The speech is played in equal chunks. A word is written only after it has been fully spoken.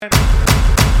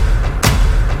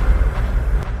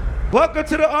Welcome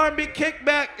to the Rnb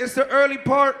Kickback. It's the early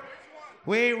part.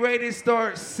 We ain't ready to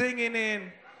start singing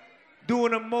and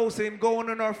doing the most and going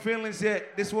in our feelings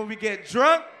yet. This is when we get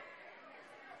drunk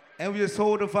and we just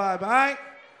hold the vibe, all right?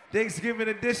 Thanksgiving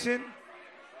edition.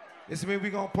 This means we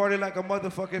gonna party like a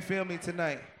motherfucking family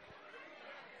tonight.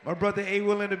 My brother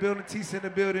Awill in the building, T's in the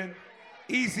building.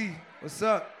 Easy, what's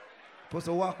up? Supposed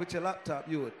to walk with your laptop,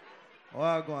 you would. Oh,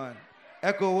 I'm going.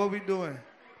 Echo, what we doing?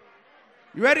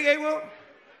 You ready, Awill?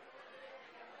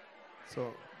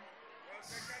 So.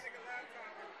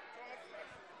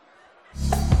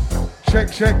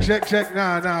 Check.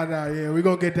 Nah. Yeah, we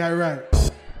gonna get that right.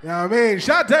 You know what I mean?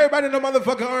 Shout out to everybody in the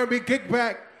motherfucking Rnb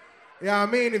Kickback. You know what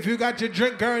I mean? If you got your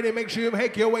drink already, make sure you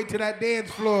make your way to that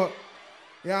dance floor.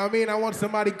 You know what I mean? I want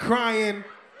somebody crying.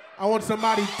 I want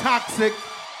somebody toxic.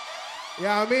 You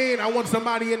know what I mean? I want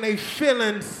somebody in their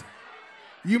feelings.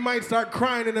 You might start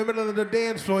crying in the middle of the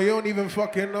dance floor. You don't even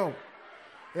fucking know.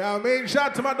 You know what I mean? Shout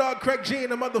out to my dog Craig G in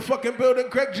the motherfucking building.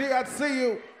 Craig G, I see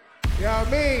you. You know what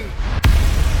I mean?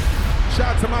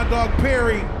 Shout out to my dog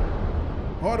Perry.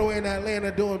 All the way in Atlanta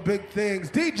doing big things.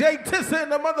 DJ Tissa in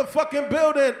the motherfucking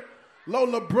building.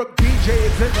 Lola Brooke DJ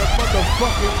is in the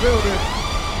motherfucking building.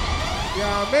 You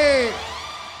know what I mean?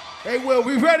 Hey, Will,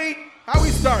 we ready? How we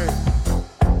starting?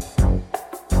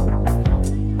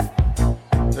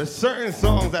 There's certain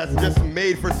songs that's just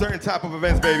made for certain type of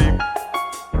events, baby.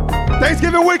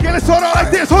 Thanksgiving weekend, let's start out like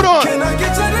this. Hold on. Can I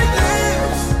get to the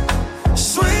dance?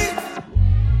 Sweet.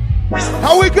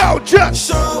 How we go? Just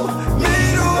Show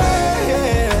me the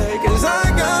way, 'cause I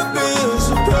got bills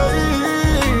to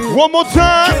pay. one more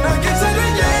time. Can I get to the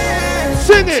dance?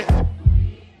 Sing it.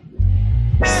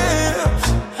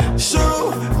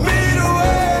 Show me the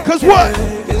way. 'Cause what?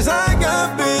 'Cause I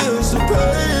got bills to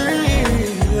pay.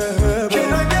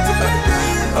 Can I get to the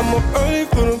dance? I'm up early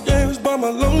for them games, but my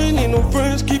lonely need no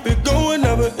friends. Keep it going,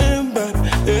 never end, baby.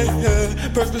 Yeah.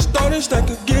 Perfect starting, stack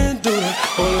again, do it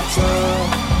all the time.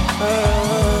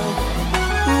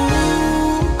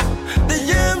 The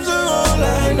yams are all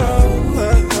I know.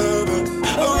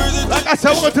 Like I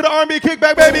said, welcome to the Rnb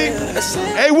Kickback, baby.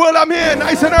 Hey, Will, I'm here.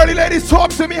 Nice and early, ladies. Talk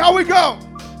to me. How we go?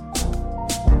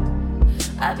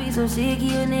 I be so sick of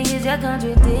you niggas, you're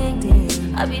contradicting.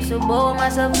 I be so bored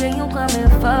myself, then you come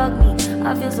and fuck me.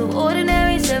 I feel so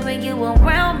ordinary, except when you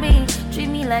around me. Treat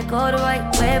me like all the right,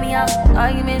 wear me out.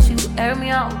 Arguments, you air me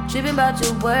out. Tripping about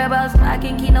your whereabouts. I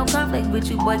can't keep no conflict with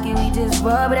you, boy, can we just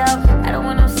rub it out? I don't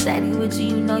want no steady with you,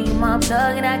 you know you my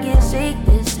plug. And I can't shake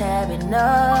this habit,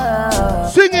 no.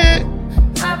 Sing it.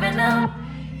 I've been up,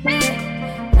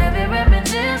 every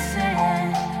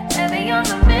reminiscing, every young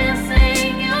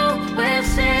missing you.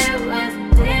 Wish it was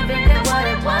different than what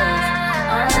it was.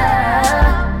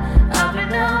 I've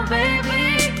been up,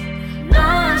 baby,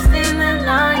 lost in the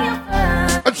line.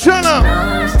 Achana.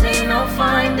 No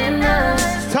finding us.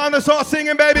 It's time to start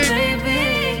singing, baby.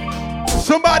 Baby.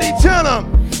 Somebody tell them.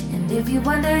 And if you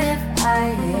wonder if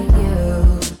I hate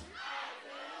you,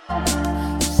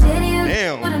 said you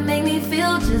Damn. wouldn't make me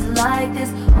feel just like this.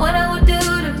 What I would do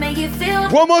to make you feel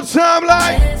One more time,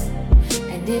 like. this.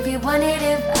 And if you wondered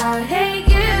if I hate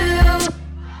you.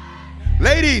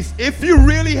 Ladies, if you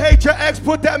really hate your ex,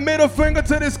 put that middle finger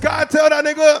to the sky. Tell that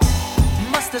nigga.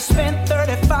 Must have spent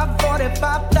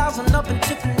 45,000 up in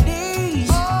Tiffany's.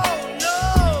 Oh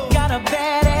no! Got a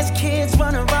badass kids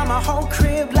running around my whole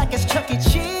crib like it's Chuck E.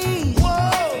 Cheese.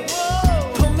 Whoa!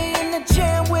 Put me in the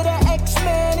jam with an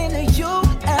X-Man in the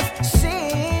UFC.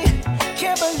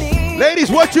 Can't believe. Ladies,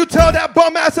 what you tell that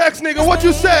bum ass ex nigga? What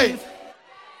you say?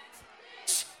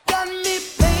 Got me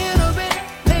paying a rent,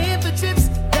 paying for trips,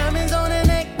 diamonds on the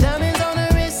neck, diamonds on the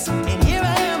wrist, and here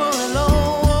I am all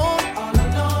alone, all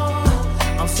alone.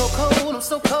 I'm so cold, I'm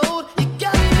so cold. You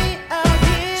got me out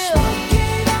here,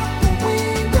 smoking out the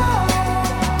window,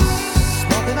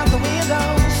 smoking out the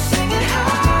window, singing.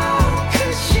 How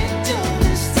could she do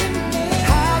this to me?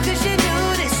 How could she do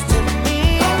this to me?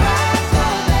 Oh, I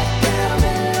thought that girl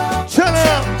belonged Tell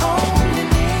him. only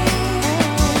me,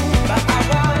 but I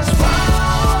was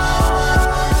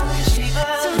wrong. She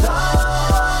belongs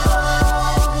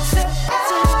to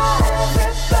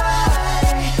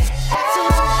everybody.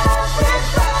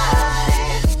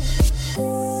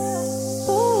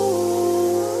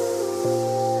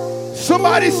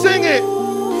 Somebody sing it.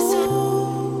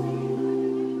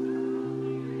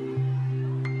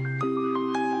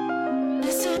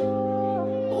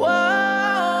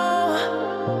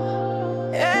 Whoa,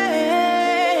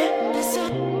 yeah.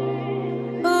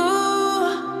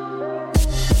 Ooh.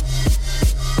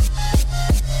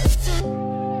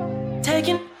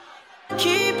 Taking,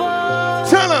 keep on.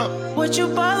 Tell him. What you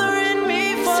bothering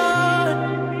me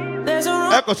for? There's a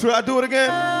room. Echo, should I do it again?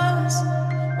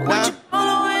 What you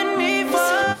following me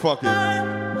for? Fuck it.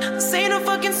 This ain't a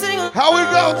fucking single. How we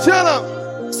go? Tell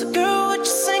them. So girl, what you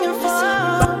singing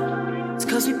for? It's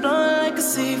cause we blowing like a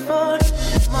C4.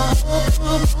 My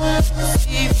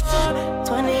C4.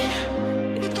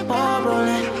 20, get the ball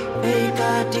rolling. Big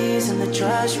IDs in the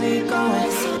trash, we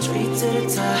going straight to the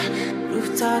top.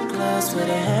 Rooftop clubs with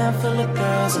a handful of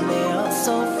girls and they all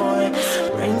so foreign.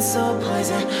 Rain so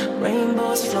poison,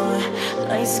 rainbows flowing.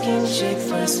 Light skin chick,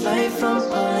 first flight from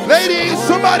Poland. Ladies,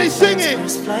 somebody sing it.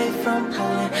 First flight from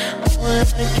Poland.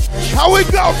 How we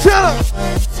go? Tell them.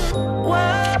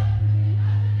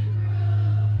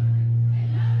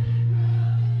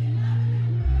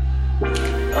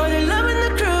 Oh, they loving the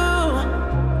crew.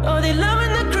 Oh, they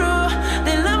loving the crew.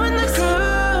 They loving the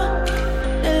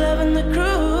crew. They loving the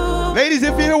crew. Ladies,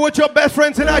 if you're here with your best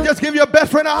friend tonight, just give your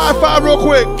best friend a high five real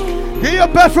quick. Give your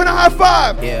best friend a high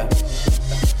five. Yeah.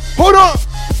 Hold on.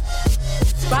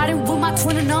 Riding with my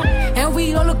twin and up, and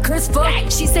we all look good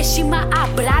fuck. She said she my eye,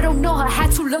 but I don't know her.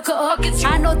 Had to look her up.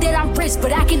 I know that I'm rich,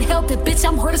 but I can help it, bitch.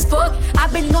 I'm hurt as fuck.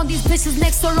 I've been on these bitches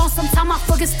next so long, sometimes I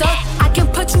fucking stuck. I can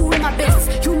put you in my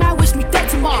business. You might wish me dead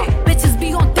tomorrow. Bitches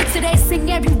be on dick today, sing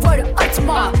every word up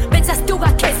tomorrow. Bitch, I still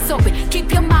got cases open.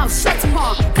 Keep your mouth shut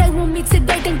tomorrow. Play with me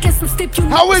today, then get some sleep. You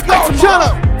know how we go? Shut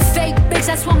up. Fake bitch,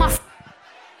 that's what my.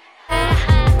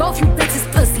 Both you bitches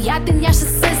pussy, I think y'all should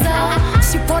scissor.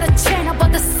 She bought a chain, I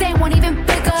bought the same one, even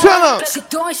bigger. Shut up. She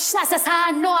throwing shots, that's how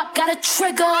I know I got a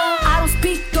trigger. I don't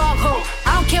speak dog ho,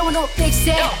 I don't care what no bitch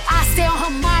say. I stay on her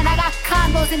mind, I got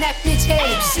condos in that bitch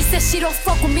head. She said she don't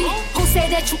fuck with me, who say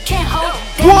that you can't hold?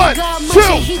 1,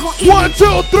 2, 1,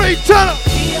 2, 3, shut up.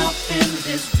 We up in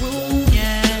this room,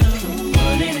 yeah,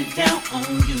 putting it down on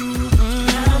you.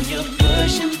 Now you're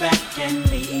pushing back and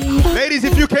leaving. Ladies,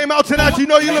 if you came out tonight, you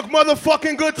know you look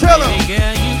motherfucking good. Tell them. Hey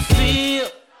girl, you feel.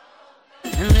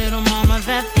 And little mama,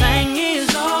 that thing is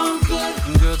so good.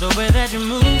 And girl, the way that you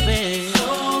move it,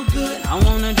 so good. I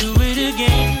wanna do it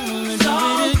again.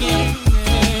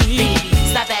 Baby,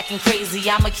 stop acting crazy,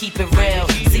 I'ma keep it real.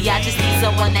 See, I just need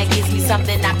someone that gives me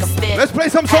something I can feel. Let's play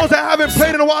some songs that I haven't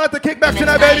played in a while at the Kickback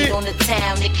tonight, baby. On the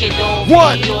town, the kid on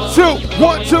 1, 2,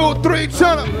 1, 2, 3,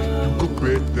 turn up.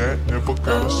 Bet that, never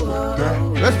gotta sweat that.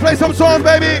 Let's play some songs,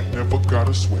 baby. Never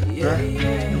gotta sweat that.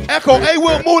 Echo,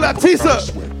 Awill, Mula, Tisa.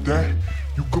 Sweat that.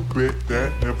 You could bet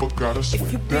that, never gotta sweat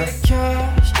If you be that. the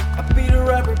cash, I be the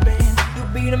rubber band. You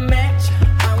be the match,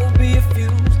 I will be a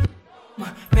fuse. My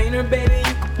painter, baby,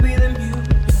 you could be the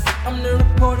muse. I'm the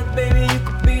reporter, baby, you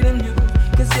could be the news.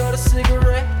 Cause you're the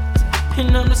cigarette,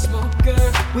 and I'm the smoker.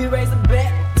 We raise the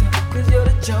bet, cause you're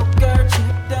the joker.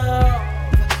 Checked out.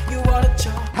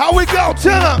 How we go?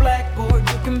 Tell them. Blackboard,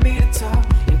 you can be the top,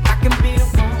 and I can be the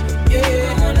one.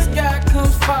 Yeah, when the sky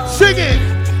comes falling. Sing it.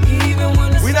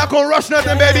 We not gonna rush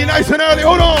nothing, baby. Nice and early.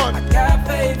 Hold on. I got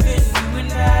faith in you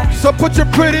and I. So put your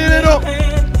pretty little.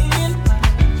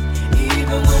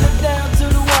 Even when I'm down to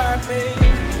the wire, baby.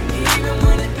 Even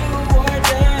when I do or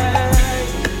die.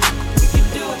 We can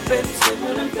do it, baby.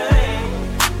 Simple and plain.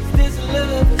 This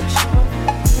love is short.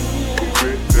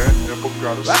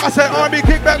 Like I said, Rnb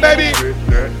Kickback, baby.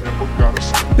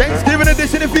 Thanksgiving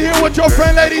edition. If you're here with your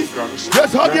friend, ladies,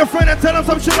 just hug your friend and tell them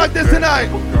some shit like this tonight.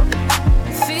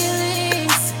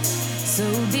 Feelings so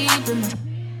deep in my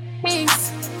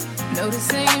wings. Notice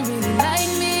they ain't really like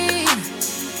me.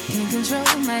 Can't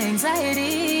control my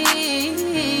anxiety.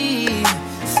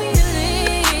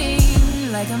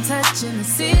 Feeling like I'm touching the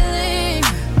ceiling.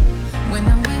 When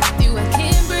I'm with you, I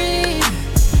can't breathe.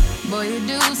 Boy, you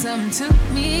do something to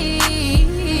me.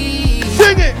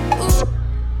 Sing it. Ooh,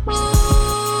 no,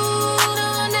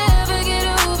 I'll never get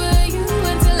over you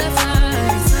until I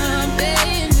find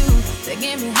something new that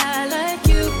get me high like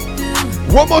you do.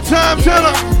 One more time, tell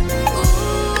them. Ooh,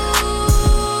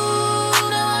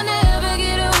 no, I'll never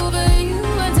get over you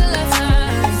until I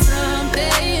find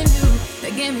something new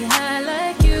that get me high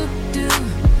like you do.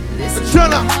 Listen to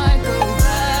my heart go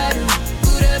bada,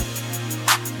 boot up,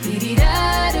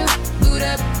 dee-dee-da-do, boot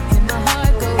up, and my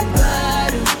heart go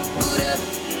bada, boot up.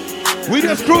 We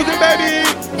just cruising, baby.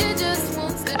 It just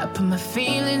won't stop. I put my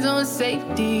feelings on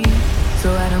safety,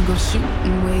 so I don't go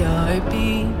shooting where your heart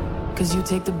beat. Cause you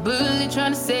take the bullet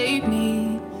trying to save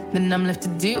me, then I'm left to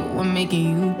deal with making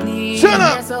you bleed. Shut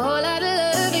up. That's a whole lot of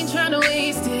love, ain't trying to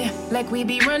waste it. Like we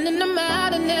be running them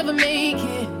out and never make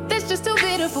it. That's just too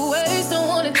bitter for words, don't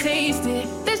wanna taste it.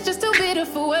 That's just too bitter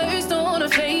for words, don't wanna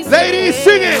face it. Ladies,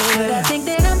 sing it. But I think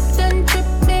that I'm done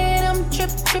tripping, I'm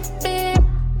tripping.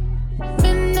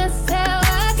 That's how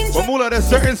I can But Mula, there's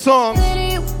certain songs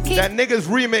that niggas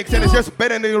remix and it's just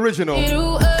better than the original.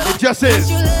 It just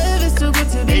is.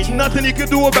 Ain't nothing you can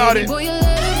do about it.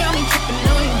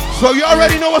 So you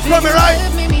already know what's coming, right?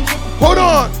 Hold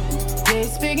on.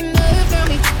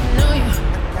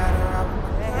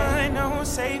 I know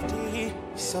safety,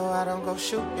 so I don't go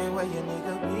shooting where your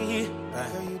nigga be.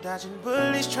 Girl, you dodging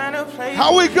bullets trying to play.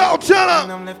 How we go? Tell him.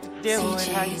 I'm left to deal with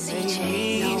how you make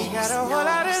me. You got a whole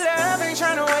lot of love, ain't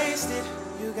trying to waste it.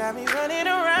 You got me running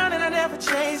around and I never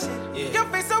chase it. Your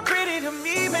face so pretty to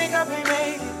me, makeup ain't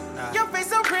made it. Your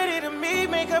face so pretty to me,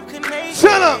 makeup could make it.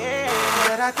 Shut up.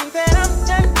 But I think that I'm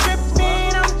done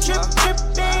tripping, I'm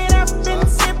tripping, I've been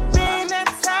sipping.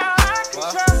 That's how I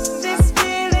control this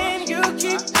feeling you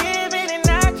keep giving, and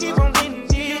I keep on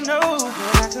getting you know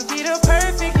that I could be the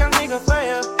perfect young nigga for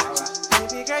you.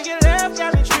 Baby girl, your love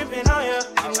got me tripping on you.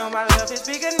 You know my love is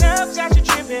big enough, got you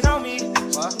tripping on me.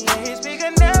 Yeah, it's big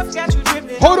enough, got you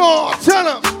tripping. Hold on, tell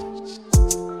him.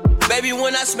 Baby,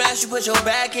 when I smash, you put your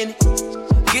back in it.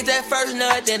 Get that first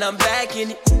nut, then I'm back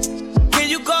in it. Can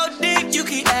you go deep? You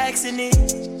keep asking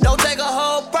it. Don't take a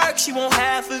whole perk, she want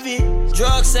half of it.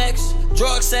 Drug sex,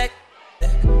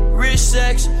 rich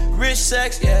sex,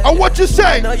 yeah. And what you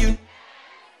say? I know you.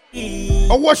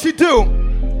 And what she do?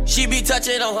 She be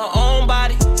touching on her own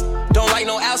body. Don't like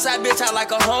no outside bitch, I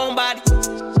like a homebody.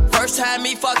 First time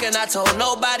me fucking, I told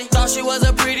nobody. Thought she was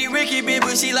a pretty Ricky bitch,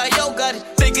 but she like yo got it.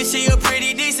 Thinking she a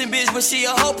pretty decent bitch, but she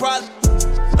a hoe probably.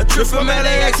 A trip from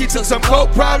LAX, she took some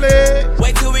coke probably.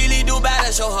 Wait till we really do bad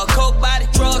and show her coke body.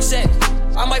 Drug sex,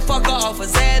 I might fuck her off a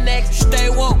Xanax. Stay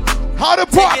woke. How the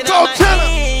park go, tell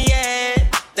him. Yeah,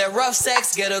 that rough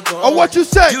sex get her going. Oh, what you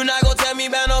say? You not gonna tell me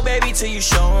about no baby till you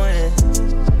showing.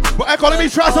 But Echo, let me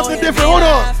try something different. Hold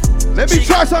on. Let me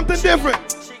try something different.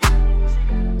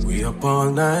 We up all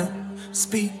night,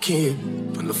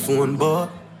 speaking on the phone, boy.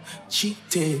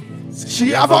 Cheating.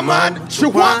 She have a man, she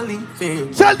want.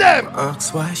 Tell them.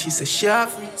 Ask why, she said she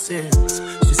have reasons.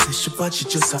 She said she but she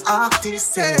just a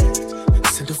artist.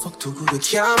 Said the fuck too good, we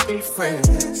can't be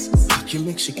friends. Fuck you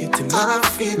make she get in my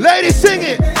feelings. Ladies, sing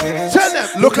it. Tell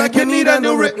them. Look like you need a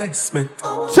new replacement.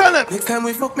 Tell them. Next time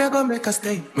we fuck, me I gonna make a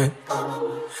statement.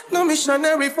 No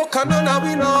missionary fuck, I know now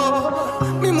we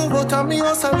know. Me move out of me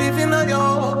house, I live in a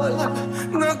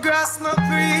yard. No grass, no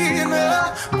green,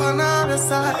 banana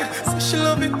side. So she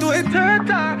love it to it third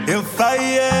time. If I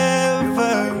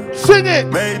ever sing it,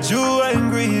 made you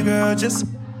angry, girl, just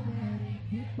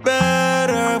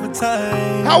better with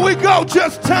time. How we go?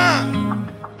 Just time.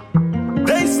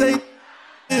 They say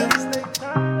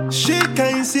she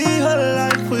can't see her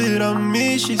life without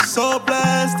me. She's so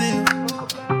blasted.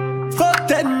 Fuck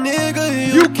that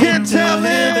nigga, you can't tell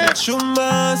him that you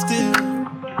must still.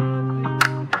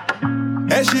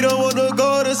 And she don't wanna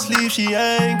go to sleep, she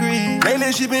angry.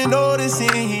 Lately she been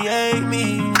noticing he ain't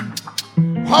me.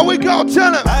 How we go?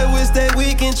 Tell him. I wish that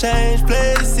we can change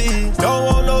places. Don't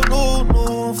want no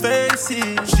new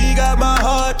faces. She got my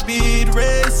heartbeat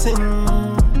racing.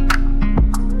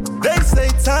 They say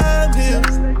time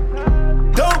heals.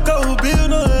 Don't go build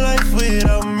no life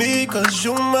without me, cause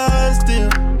you mine still.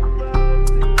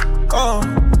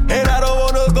 And I don't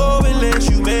wanna go unless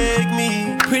you make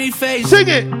me. Pretty face, sing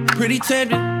it. Pretty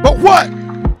tender. But what?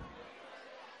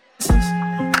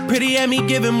 Pretty at me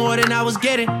giving more than I was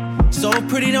getting. So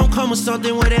pretty don't come with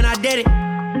something, well then I did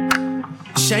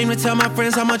it. Shame to tell my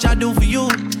friends how much I do for you,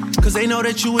 cause they know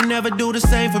that you would never do the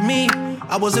same for me.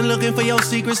 I wasn't looking for your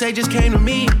secrets, they just came to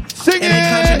me. Sing and they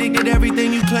contradicted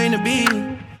everything you claim to be.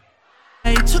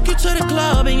 Hey, took you to the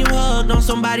club and you hugged on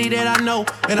somebody that I know.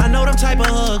 And I know them type of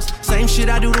hugs. Same shit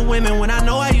I do to women when I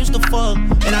know I used to fuck.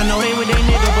 And I know they were they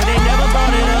nigga, but they never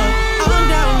brought it up. I'm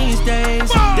down these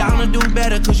days, down to do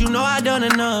better, cause you know I done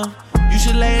enough. You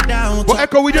should lay it down. Well,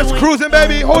 Echo, we just cruising,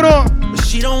 baby. Hold on. But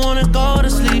she don't wanna go to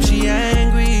sleep, she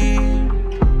angry.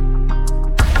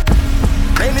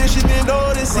 Lately she been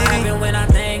noticing. What happened when I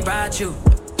think about you?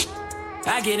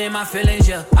 I get in my feelings,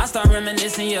 yeah. I start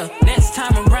reminiscing, yeah. Next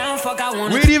time around, fuck, I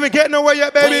wanna. We ain't even getting nowhere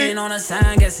yet, baby. Waiting on a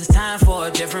sign, guess it's time for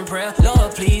a different prayer.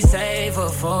 Lord, please save her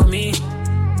for me.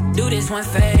 Do this one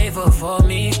favor for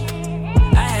me.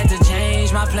 I had to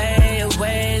change my play of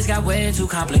ways, got way too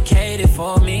complicated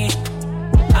for me.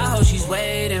 I hope she's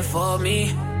waiting for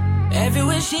me.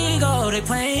 Everywhere she go, they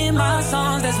playing my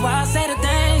songs. That's why I say the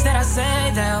things that I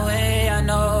say that way. I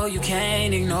know you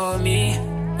can't ignore me,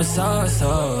 but so.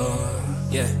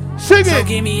 Yeah. Sing so it.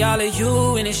 Give me all of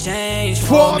you in exchange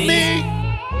for me.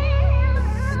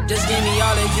 Just give me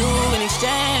all of you in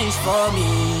exchange for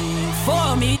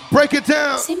me. Break it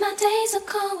down. See, my days are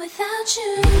cold without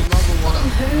you. I'm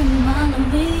hurting while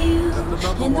I'm with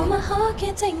you. And though my heart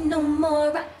can't take no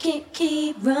more, I can't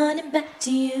keep running back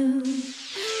to you.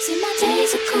 See, my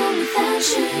days are cold without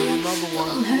you.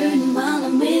 I'm hurting while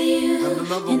I'm with you.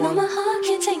 And though my heart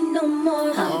can't take no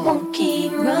more, I won't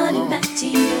keep running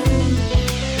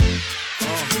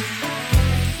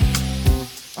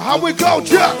How we go,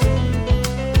 Chuck?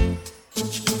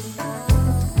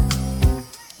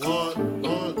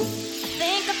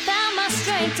 Think I found my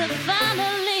strength to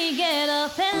finally get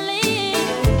up and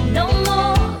leave. No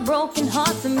more broken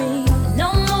heart for me.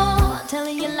 No more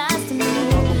telling your lies to me.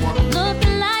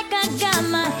 Looking like I got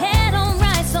my head on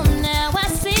right, so now I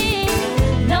see.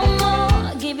 No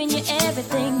more giving you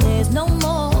everything. There's no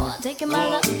more taking my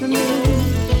love from me.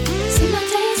 See, my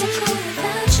days are cold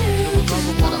without you,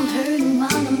 but I'm hurting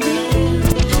while I'm with you.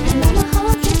 And now my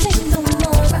heart can't take no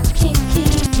more. I can't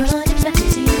keep running back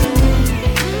to you.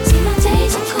 See, my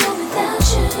days are cold without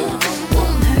you, but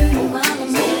I'm hurting while I'm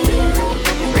with you. And now my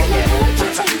heart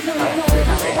can't take no more.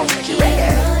 I can't keep running.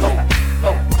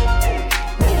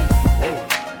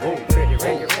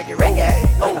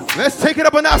 Let's take it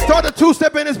up and now start the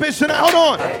two-step in this bitch tonight. Hold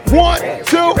on. 1,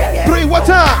 2, 3, what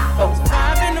time?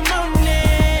 5 in the morning,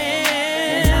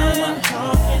 and I'm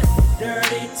talking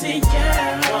dirty to you.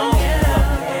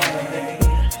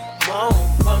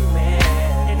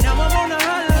 And now I'm on the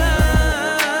hotline.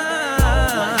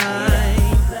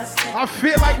 I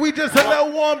feel like we just a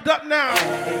little warmed up now.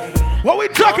 What we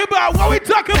talking about? What we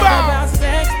talking about?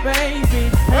 Sex,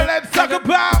 baby. Well, let's talk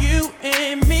about you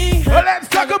and me. Well, let's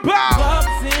talk about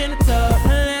Bubbles in the tub.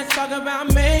 Let's talk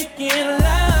about making love.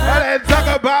 Well, let's talk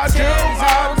about you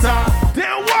all the time.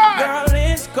 Then what? Girl,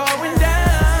 it's going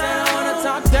down. I wanna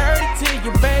talk dirty to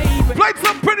you, baby. Play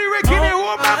some Pretty Ricky there. Who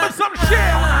remember some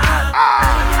shit?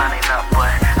 Honey, love,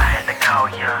 but I had to call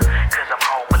ya, 'cause I'm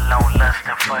home alone,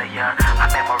 lusting for ya.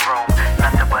 I'm in my room,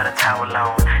 nothing but a towel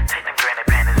on. Take them granny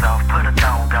panties off, put a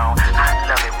thong on. I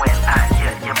love it when I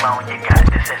hear you moan. You got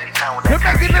this sexy tone that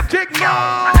turns the chick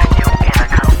on. You in a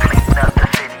complete the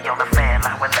city on the fan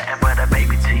line with nothing but a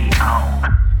baby T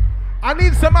on. I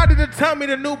need somebody to tell me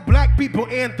the new black people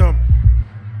anthem.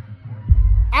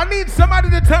 I need somebody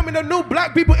to tell me the new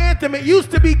black people anthem. It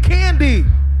used to be Candy.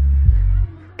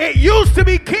 It used to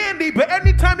be Candy, but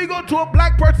anytime you go to a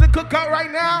black person cookout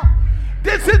right now,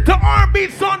 this is the R&B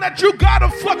song that you gotta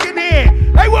fucking hear.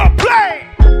 They will play.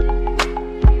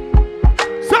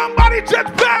 Somebody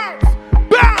just bounce,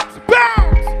 bounce,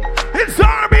 bounce. It's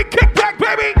R&B Kickback,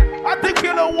 baby. I think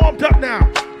you're a little warmed up now.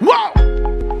 Whoa.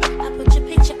 I put your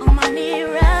picture on my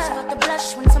mirror. Start to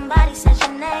blush when somebody says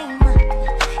your name.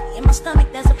 In my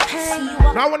stomach there's a pain.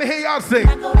 Now I want to hear y'all sing.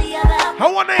 I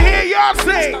want to hear y'all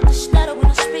sing.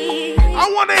 I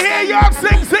want to hear y'all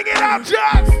sing. Sing it out,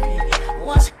 just.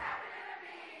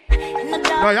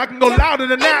 No, y'all can go louder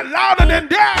than that. Louder than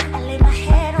that.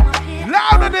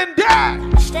 Louder than that.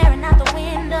 Staring out the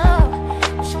window.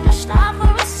 Should I stop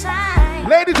for a sign?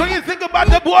 Ladies, when you think about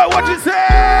the boy, what you say?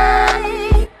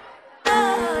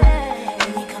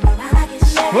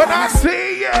 When I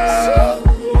see you.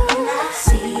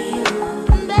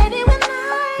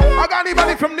 I got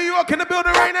anybody from New York in the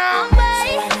building right now?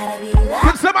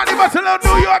 Can somebody bust a little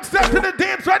New York step to the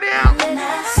dance right now?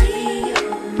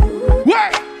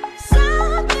 Wait.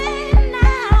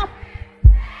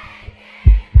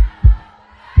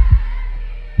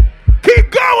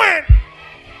 Keep going.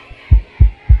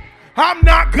 I'm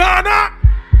not gonna.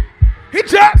 He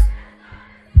just.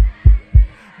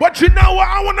 But you know what?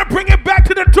 I want to bring it back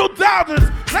to the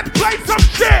 2000s. Let's play some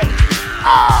shit.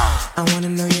 I want to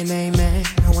know your name, man.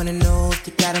 I want to know if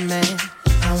you got a man.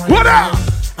 What up?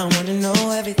 I want to know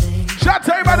everything. Shout out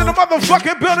to everybody in the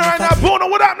motherfucking building right now. Boona,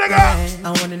 what up, nigga? I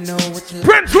want to know what you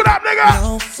Prince, what up,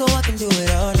 nigga? so I can do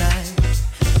it all night.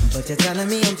 But you're telling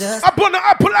me I'm just up on the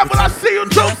upper level. I see you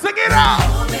too. Sing it out.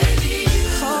 Oh, baby,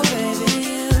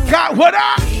 got what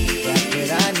up? Got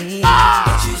what I need.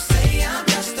 But you say I'm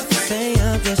just a friend. Say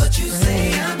I'm just but you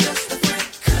say I'm just a friend.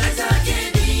 'Cause I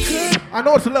can't be. I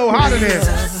know it's a little hot in here.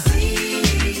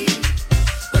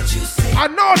 I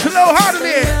know it's a little hot in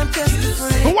here.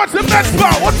 But what's the best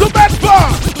part? What's the best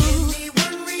part?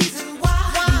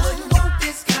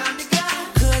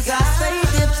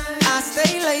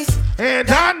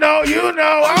 And I know you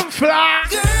know I'm fly.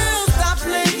 Girl, stop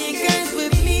playing games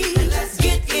with me. Let's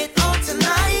get it on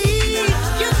tonight. You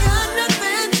got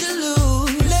nothing to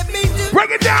lose. Let me do.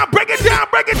 Break it down, break it down,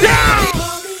 break it down.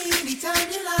 Call me anytime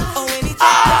you like. Oh,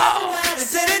 anytime.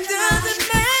 Said it doesn't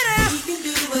matter. You can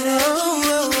do whatever.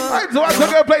 Alright, so I'm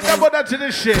gonna play double dutch to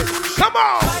this shit. Come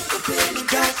on.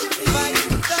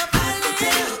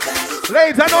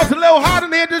 Ladies, I know it's a little hot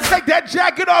in here. Just take that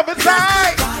jacket off. It's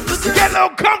alright. Get a little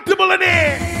comfortable in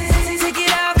here. Take it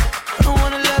out. I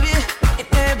wanna love you. And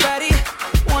everybody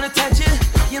wanna touch you.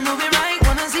 You're moving right.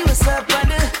 Wanna see what's up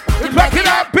under. Back it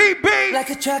up, BB. Like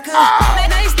a trucker.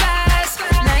 Nice thighs,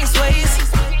 nice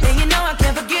waist. And you know I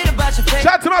can't forget about your face.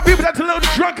 Shout out to my people that's a little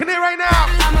drunk in here right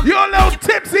now. You're a little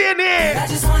tipsy in here. I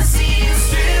just wanna see you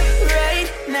strip right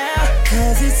now. now,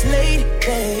 cause it's late,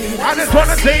 babe. I just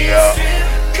wanna see you.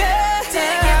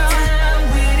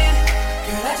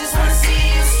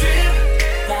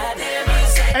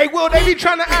 Hey, Will, they be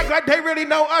trying to act like they really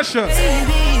know Usher. Let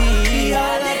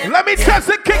me test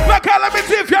the kickback out. Let me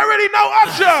see if y'all really know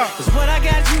Usher. Cause what I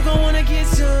got, you gon' wanna get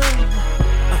some.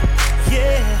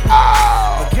 Yeah.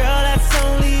 Oh. But girl, that's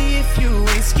only if you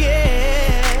ain't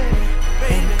scared.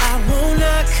 And I won't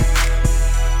knock,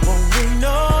 won't ring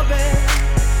no bell.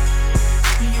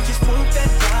 You just put that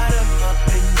bottom up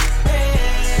in the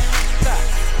air.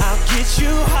 I'll get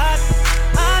you hot.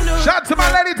 I know. Shout out to my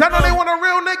ladies. I know they want a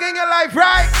real nigga in your life,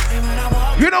 right?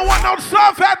 You don't want no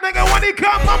soft fat nigga when he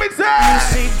come, mommy say. You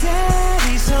say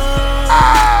daddy's home.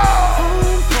 Oh.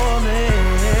 Home for me.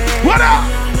 What up?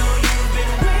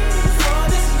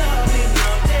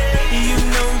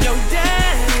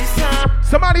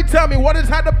 Somebody tell me what has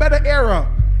had the better era?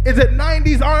 Is it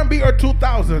 90s R&B or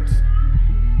 2000s?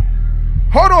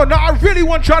 Hold on, now I really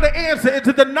want y'all to answer. Is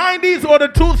it the 90s or the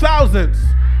 2000s?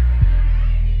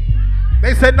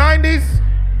 They said 90s?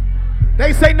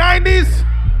 They say 90s?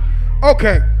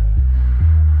 Okay.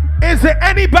 Is there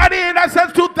anybody in that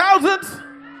says 2000s?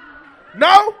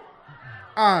 No?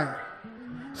 Alright.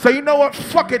 So you know what?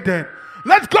 Fuck it then.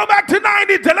 Let's go back to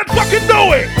 90s and let's fucking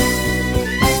do it.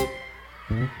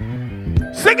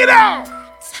 Sing it out.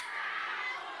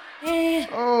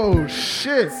 Oh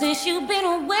shit. Since you've been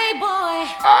away, boy.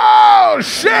 Oh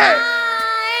shit.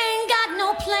 I ain't got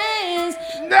no plans.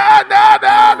 No.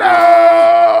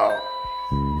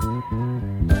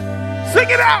 Sing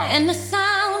it out. And the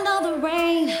sound of the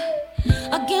rain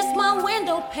against my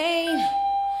window pane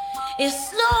is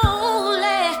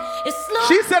slowly.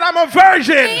 She said I'm a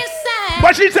virgin.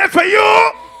 But she said for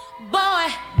you. Boy,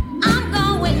 I'm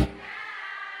going.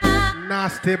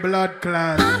 Nasty blood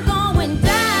clan. I'm going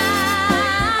down.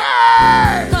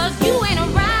 Hey. Cause you ain't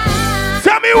around.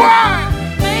 Tell me why.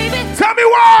 Baby. Tell me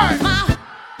why.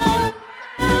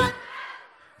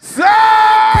 Sir.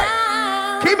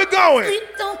 Keep it going. Sleep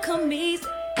don't come easy.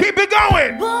 Keep it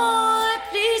going. Boy,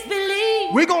 please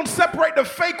believe. We're going to separate the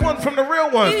fake ones from the real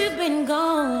ones. You've been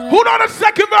gone. Who know the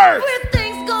second verse? With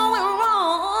things going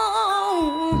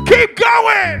wrong. Keep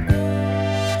going.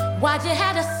 Why'd you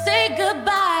have to say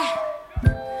goodbye?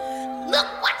 Look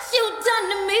what you done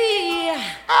to me.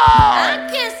 Oh. I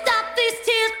can't stop these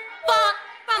tears from.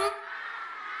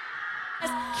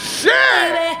 Shit.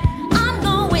 Baby, I'm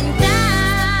going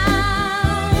down.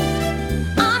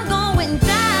 I'm going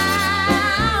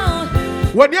down.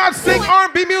 When y'all sing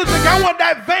R&B music, I want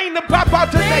that vein to pop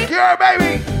out to neck. You heard,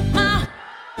 baby?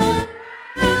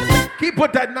 Keep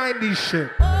put that 90s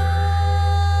shit.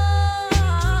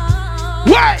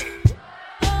 Wait.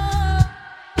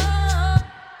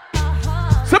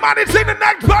 Somebody sing the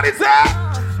next part, he said.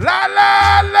 La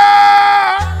la la.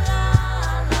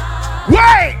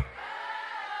 Wait.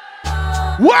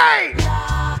 Wait.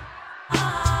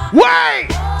 Wait.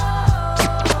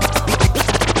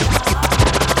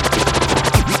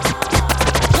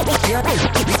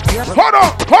 Hold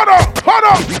on, hold on, hold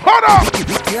on, hold on.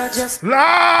 You're just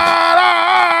la la.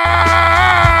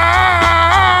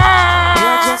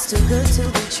 You're just too good to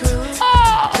be true.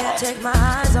 Can't take my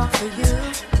eyes off of you.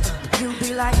 You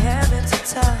be like heaven to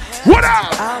touch. What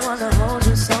up? I wanna hold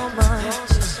you so much.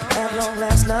 At long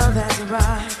last, love has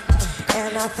arrived.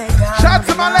 And I think shout out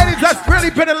to my ladies that's really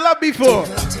been in love before.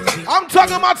 I'm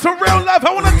talking about some real love.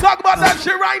 I want to talk about that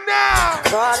shit right now.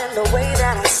 Brought in the way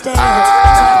that I stand.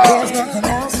 There's nothing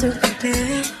else to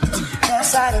compare. That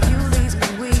side of you leaves me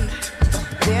weak.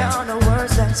 There are no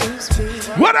words that to speak.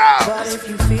 What up? But if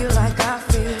you feel like I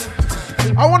feel,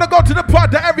 I want to go to the part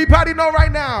that everybody know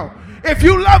right now. If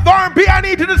you love R&B, I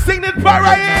need you to sing this part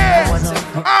right here.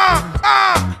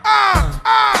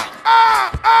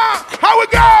 How it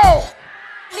go?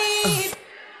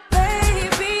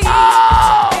 Baby,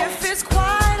 if it's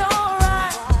quite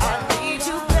alright, I need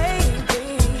you,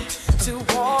 baby, to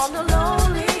warm the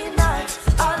lonely nights.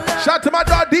 Shout out to my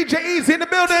dog DJ Easy in the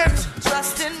building.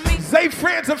 Trust in me. Zay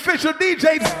France official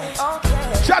DJ.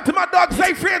 Shout out to my dog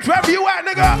Zay France wherever you at,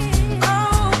 nigga.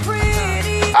 Oh,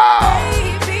 pretty baby.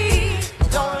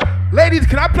 Ladies,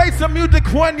 can I play some music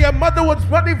when your mother was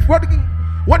running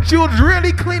when she was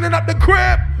really cleaning up the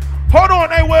crib? Hold on,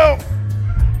 Awill.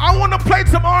 I want to play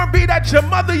some R&B that your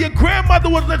mother, your grandmother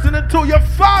was listening to, your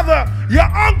father, your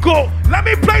uncle. Let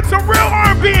me play some real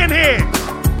R&B in here.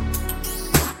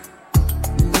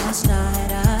 Last night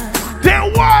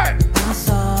then what? I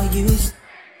saw you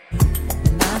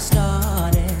and I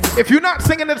started. If you're not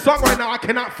singing this song right now, I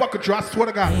cannot fuck with you. I swear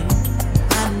to God. I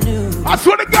knew. I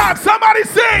swear to God, somebody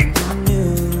sing. You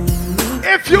knew me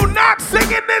If you're not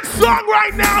singing this song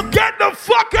right now, get the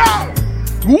fuck out.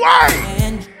 Why?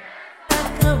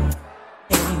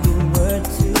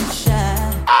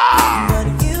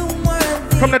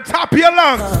 From the top of your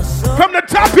lungs. From the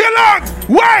top of your lungs.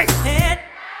 Wait.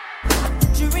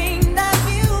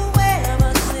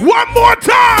 One more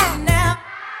time.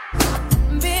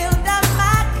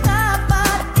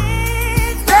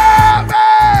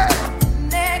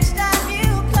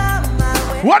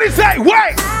 What he say?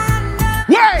 Wait.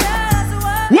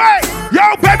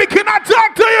 Yo, baby, can I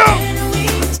talk to you?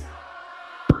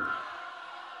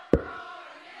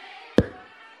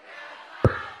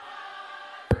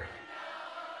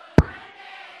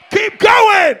 Keep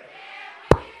going.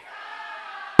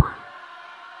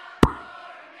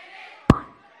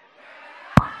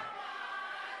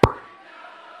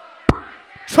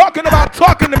 Talking about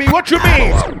talking to me. What you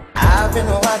mean? I've been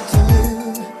watching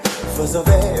you for so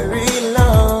very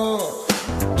long,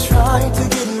 trying to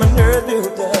get my nerve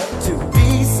built up to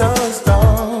be so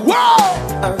strong. Whoa!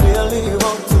 I really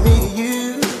want to meet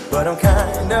you, but I'm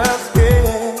kind of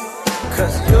scared,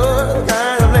 'cause you're the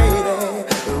kind of lady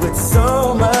with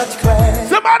so much class.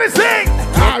 Somebody sing!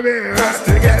 I've been us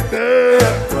together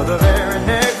for the very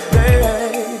next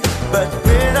day, but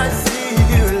when I see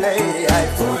you, lady, I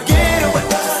forget what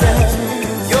you said.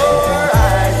 Your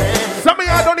eyes and some of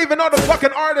y'all don't even know the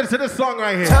fucking artist of this song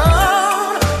right here.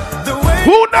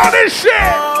 Who know this shit?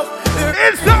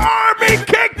 It's the Rnb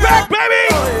Kickback, baby!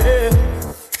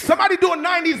 Somebody do a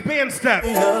 90s band step.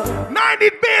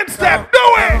 90s band step,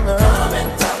 do it!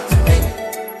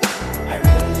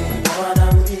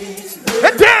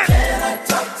 And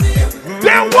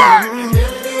then what?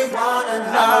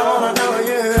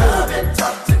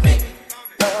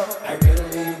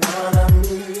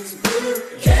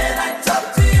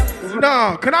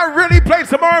 No, can I really play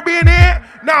some R&B in here?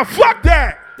 Nah, fuck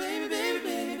that!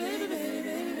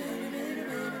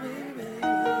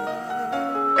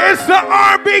 It's the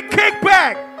Rnb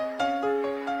Kickback.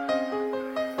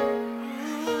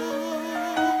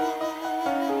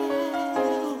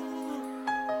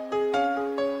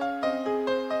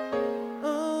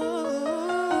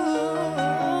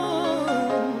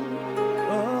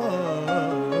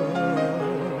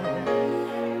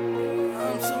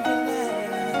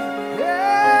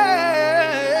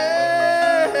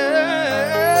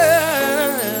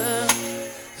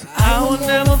 I will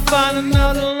never find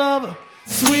another lover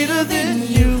sweeter than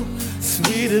you,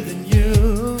 sweeter than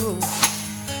you.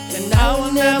 And I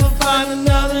will never find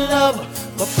another lover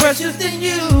more precious than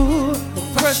you,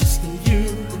 more precious than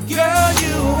you. Girl,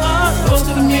 you are close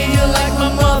to me, you're like my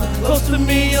mother. Close to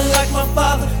me, you're like my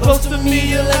father. Close to me,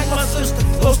 you're like my sister.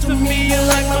 Close to me, you're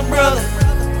like my brother.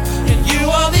 And you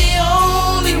are the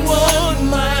only one,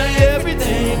 my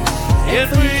everything. And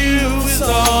for you is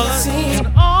all I see. And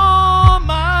all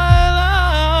my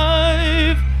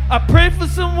life, I pray for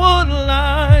someone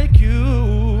like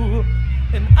you,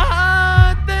 and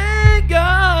I thank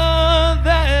God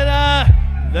that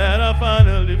I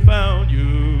finally found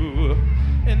you.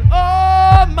 And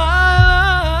all my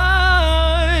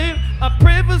life, I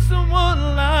pray for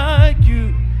someone like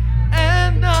you,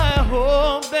 and I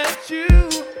hope that you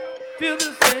feel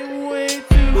the same way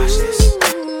too. Watch this.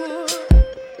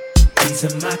 These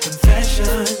are my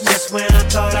confessions. Just when I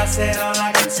thought I said all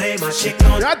I can say, my shit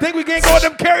gon' I think we can go with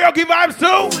them karaoke vibes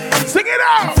too. Sing it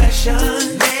out.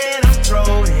 Confessions, man, I'm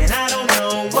thrown and I don't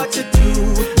know what to do.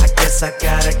 I guess I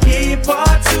gotta give you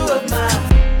part 2 of mine.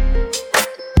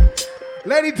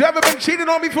 Ladies, have you ever been cheated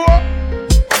on before?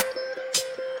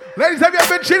 Ladies, have you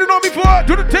ever been cheated on before?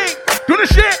 Do the thing, do the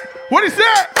shit. What he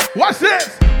said? Watch this,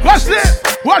 watch this,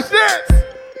 watch this.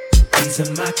 These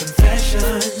are my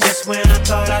confessions. Just when I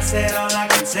thought I said all I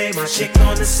can say, my chick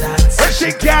on the side. That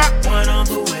shit got one on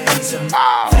the way. These are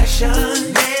my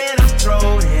confessions. Man, I'm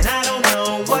thrown and I don't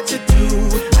know what to do.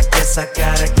 I guess I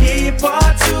gotta give you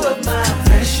part 2 of my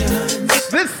confessions.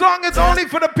 This song is only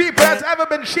for the people that's ever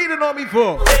been cheated on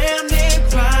before. Damn, they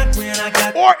cried when I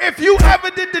got or if you ever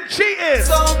did the cheating.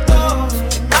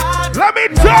 Let me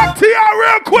talk to y'all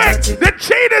real quick. The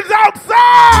cheaters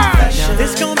outside. Now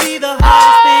this gon' be the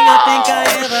hardest thing I think I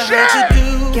ever had to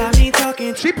do. Got me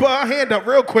talking. She put her hand up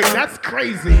real quick. That's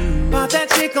crazy. About that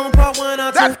chick on part 1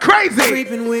 or 2. That's crazy.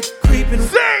 Creeping with.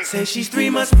 Sing. Say she's 3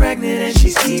 months pregnant and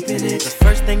she's keeping it. The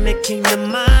first thing that came to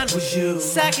mind was you.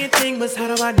 Second thing was how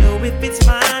do I know if it's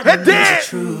mine? And then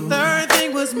true. Third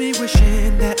thing was me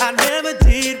wishing that I never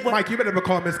did. Mike, you better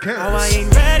call Miss Karen. Oh, I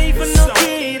ain't ready for no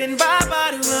kid and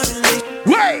bye-bye to running.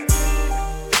 Wait.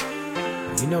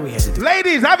 You know we had to do.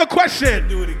 Ladies, I have a question.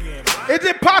 Do it again. Is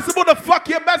it possible to fuck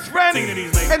your best friend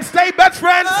and stay best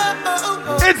friends?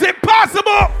 Is it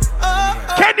possible?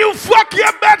 Can you fuck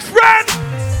your best friend?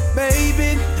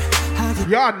 Baby,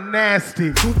 y'all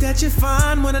nasty. hope that you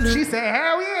find one of them. She said,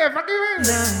 hell yeah, fuck you in.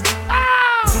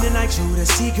 Tonight you the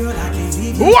see, girl, I can't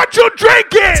leave you. What you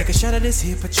drinking? Take a shot of this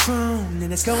here Patron,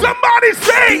 and it's going. Somebody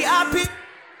say. VIP,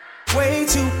 way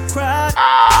too crowded.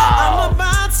 I'm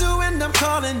about to, and I'm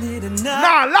calling it a night.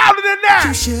 Nah, louder than that.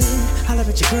 You should holler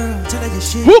at your girl, tell her your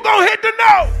shit. Who gon' hit the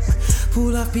note?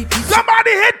 Pull off PP.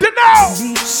 Somebody hit the note.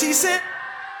 She said,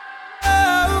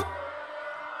 oh,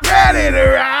 ready to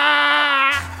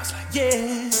ride. I was like,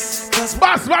 yeah.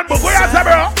 Boss man, but where else,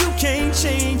 bro? You can't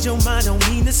change your mind. Don't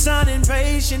mean to sound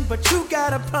impatient, but you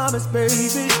gotta promise,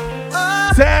 baby.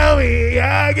 Oh, tell me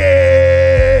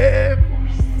again.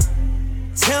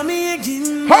 Tell me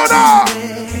again. Hold on.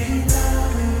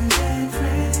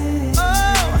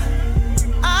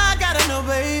 Oh, I gotta know,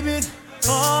 baby.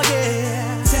 Oh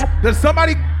yeah.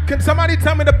 Can somebody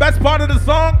tell me the best part of the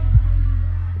song?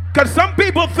 Cause some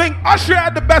people think Usher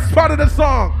had the best part of the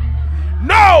song.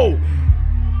 No.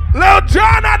 Lil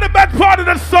Jon had the best part of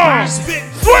the song.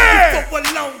 Swear. For a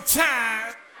long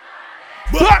time.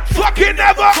 But fucking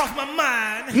never. Crossed my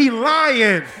mind. He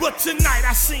lying. But tonight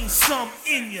I seen some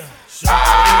in you.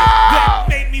 That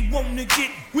made me wanna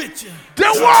get with you.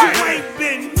 Then what? You ain't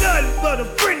been nothing but a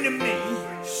friend to me.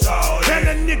 And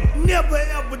a nigga never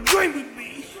ever dreamed with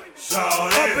me.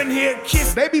 Up in here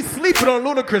kissing. They be sleeping on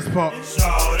Ludacris part.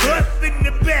 Up in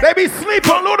the back. They be sleeping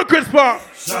on Ludacris part.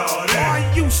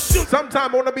 Are you shook?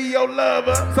 Sometimes wanna be your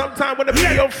lover. Sometimes wanna be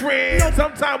your friend.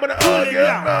 Sometimes wanna hug you.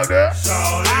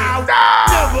 I'll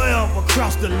never ever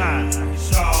cross the line.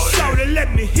 Shorty,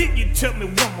 let me hit you. Tell me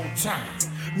one more time.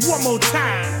 One more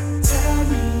time.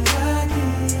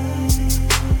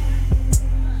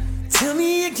 Tell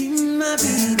me again, my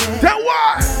baby. Tell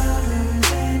what?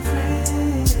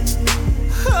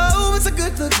 Oh, it's a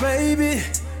good look, baby.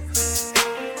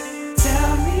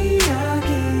 Tell me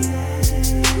again,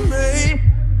 baby.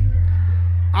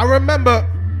 I remember,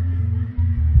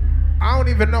 I don't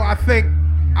even know, I think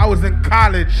I was in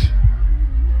college.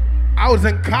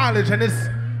 And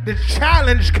the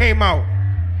challenge came out.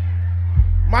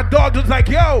 My dog was like,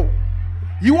 yo,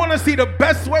 you wanna see the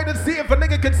best way to see if a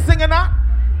nigga can sing or not?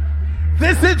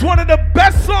 This is one of the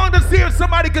best songs to see if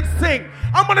somebody can sing.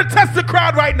 I'm gonna test the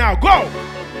crowd right now, go.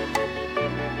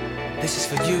 This is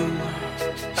for you,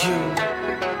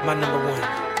 my number one.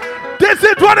 This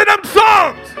is one of them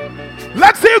songs.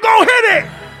 Let's see who gon' hit it.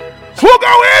 Who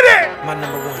gon' hit it? My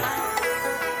number one.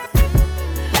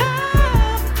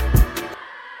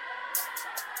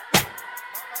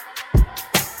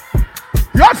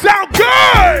 Y'all sound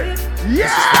good.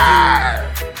 Yeah.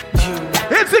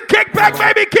 It's a kickback,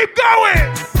 baby. Keep going.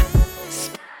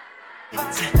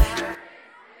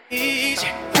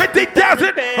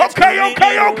 50,000. Okay.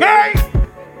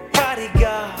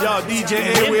 Yo, DJ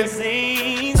Awill.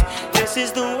 This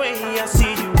is the way I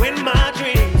see you in my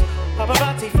dreams.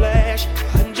 Paparazzi flash,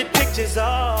 100 pictures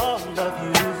all of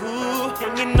you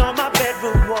hanging on my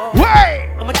bedroom wall. Wait.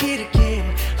 I'm a kid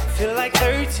again. I feel like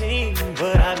 13,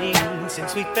 but I mean,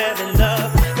 since we fell in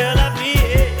love, girl, I'll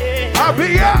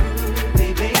be up.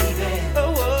 Baby,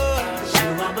 oh, you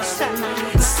are my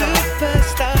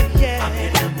superstar, yeah. I'm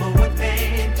your number one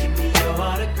fan. Give me your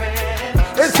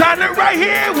autograph. It's on it right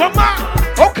here. One more.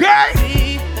 Okay.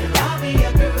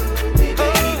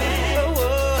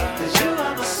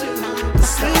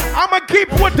 I'ma keep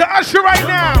with the Usher right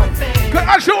now. Cause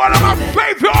Usher one of my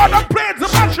favorite all the plans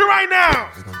of Usher right now.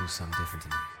 We're gonna do something different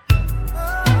tonight.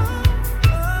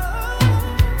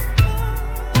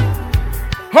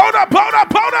 Hold up.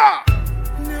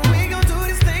 We gon' do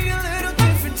this thing a little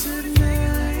different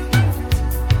tonight.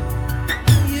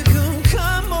 You gon'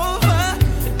 come over,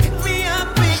 pick me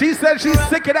up. She said she's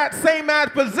sick of that same ass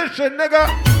position, nigga.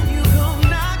 You gon'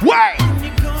 knock,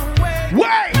 you gon'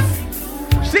 Wait.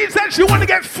 She said she wanna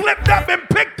get flipped up and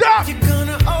picked up. You're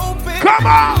gonna open Come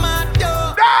on. my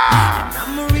door.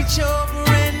 I'ma reach over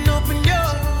and open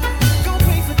your. Go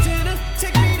pay for dinner,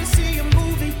 take me to see a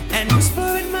movie, and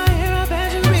whisper in my ear, I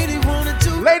bet you really wanna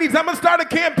do. Ladies, I'm gonna start a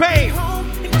campaign.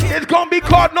 It's gonna be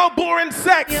called No Boring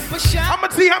Sex. I'm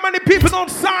gonna see how many people gonna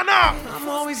sign up. I'm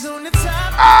always on the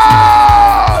top.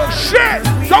 Oh, shit.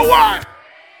 So what?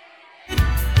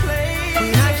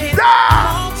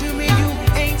 To me, you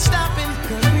ain't stopping,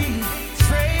 'cause we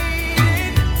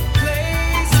trading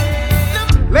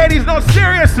places. Ladies, no,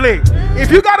 seriously. If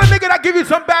you got a nigga that give you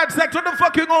some bad sex, what the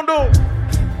fuck you gonna do?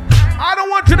 I don't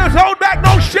want you to hold back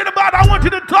no shit about it. I want you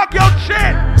to talk your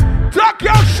shit. Talk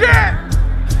your shit.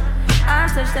 I'm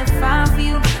such that fine for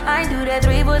you. I do that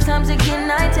 3-4 times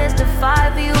again. I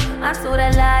testify for you. I so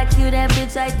that like you, that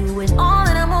bitch. I do it all,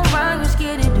 and I'm around. You're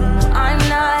scared to do. I'm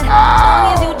not.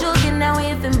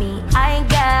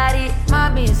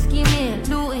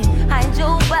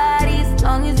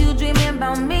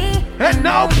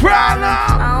 no problem.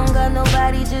 I don't got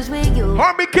nobody just with you.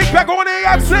 Rnb Kickback on the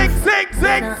AM. Sing, sing,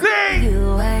 sing, sing.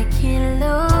 You I can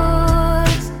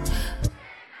lose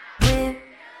with.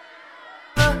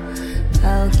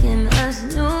 How can us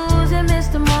lose and miss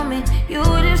the moment? You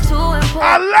just too important.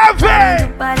 I love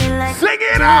it. Like sing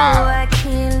it you, out. I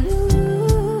can't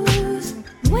lose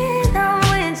when I'm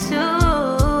with you.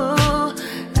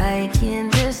 I can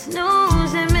just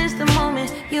snooze and miss the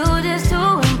moment. You just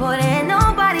too important.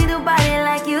 Nobody do body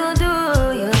like you do.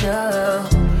 You do.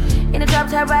 In the drop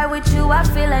top ride with you, I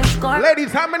feel like scoring.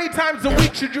 Ladies, how many times a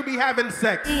week should you be having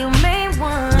sex? You made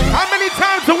one. How many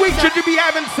times a week should you be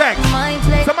having sex?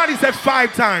 Somebody said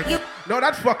 5 times. No,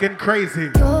 that's fucking crazy.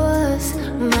 Yours,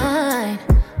 mine,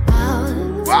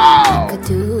 ours. Wow. I could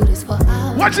do this for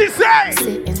hours. What she say?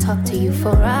 Sit and talk to you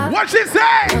for hours. What she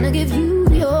say? Wanna give you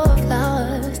your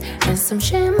flowers and some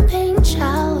champagne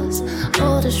showers,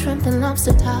 all the shrimp and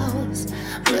lobster towers.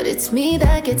 But it's me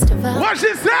that gets devoured. What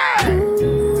she say?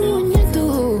 When you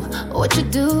do what you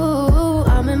do,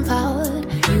 I'm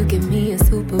empowered. You give me a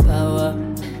superpower.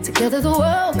 Together the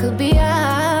world could be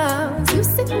ours. You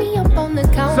sit me up on the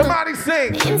counter. Somebody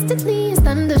sing. Instantly it's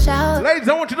thunder shower. Ladies,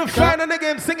 I want you to find a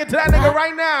nigga and sing it to that nigga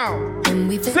right now.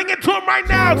 Sing it to him right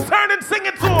now. Turn and sing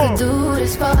it to him. Do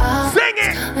this for hours. Sing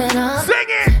it. Sing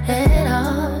it. And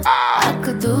hours. I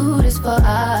could do this for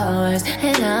hours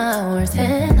and hours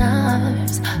and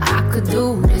hours. I could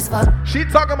do this for. She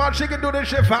talking about she can do this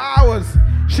shit for hours.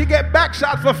 She get back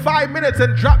shots for 5 minutes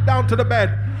and drop down to the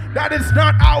bed. That is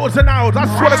not hours and hours. I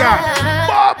swear to God.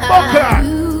 Motherfucker.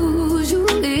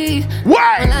 Usually.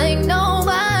 Why? Like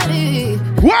nobody.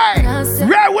 Why?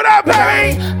 Red, what up,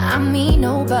 baby? I mean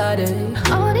nobody.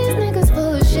 All these niggas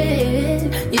full of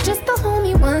shit. You're just the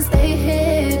homie once they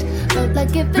hit. Felt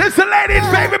like if this a lady's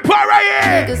favorite part right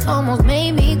here. Niggas almost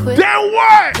made me quit. Then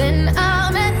what? Then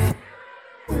I met.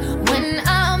 When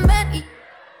I met you.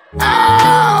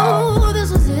 Oh, this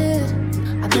was it.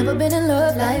 I've never been in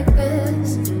love like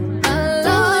this. A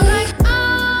love like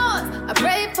ours. I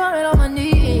prayed for it on my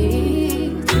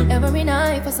knees every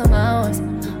night for some hours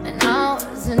and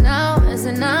hours and hours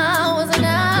and hours and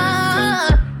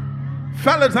hours.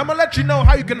 Fellas, I'm gonna let you know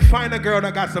how you can find a girl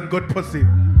that got some good pussy.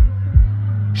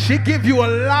 She give you a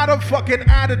lot of fucking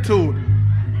attitude.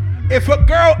 If a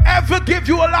girl ever give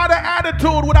you a lot of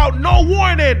attitude without no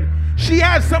warning, she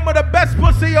has some of the best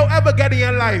pussy you'll ever get in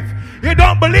your life. You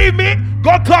don't believe me?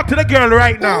 Go talk to the girl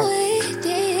right now.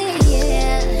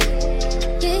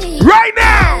 Right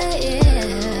now.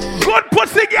 Good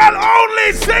pussy girl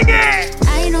only. Sing it.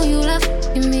 I know you love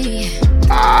me.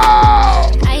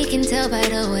 Oh. I can tell by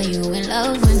the way you in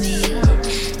love with me.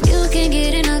 You can't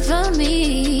get enough of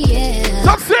me. Yeah.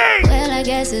 So sing. Well, I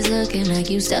guess it's looking like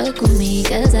you stuck with me,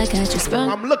 cause I got you sprung.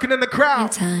 I'm looking in the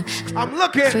crowd. Time. I'm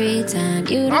looking. Free time.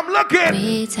 I'm looking.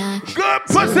 Free time. Good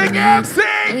pussy girl,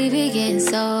 sing. We be getting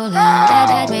so loud.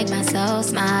 That make my soul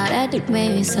smile. That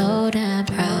made me so damn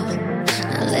proud.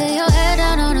 Now lay your head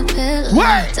down on a pillow.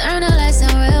 What? Turn the lights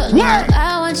on real low. What?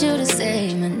 I want you to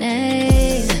say my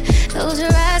name. Close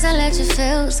your eyes and let your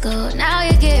feels go. Now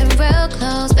you're getting real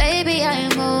close. Baby, I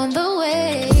am on the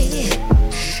way.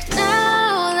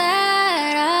 Now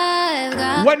that I've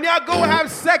got. When y'all go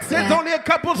have sex, there's only a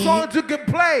couple songs you can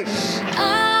play.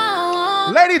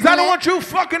 Ladies, I don't want you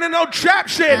fucking in no trap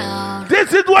shit.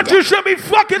 This is what you should be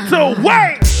fucking to.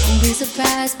 Wait. Don't be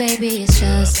surprised, baby, it's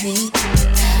just me.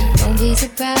 Don't be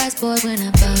surprised, boy, when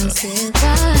I bounce it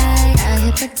right. I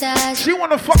hypnotize. She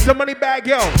wanna fuck the money bag,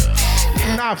 yo.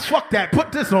 Nah, fuck that.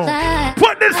 Put this on.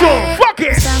 Put this on. Fuck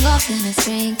it.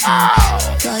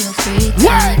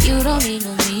 What? You don't need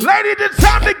no me. Ladies, it's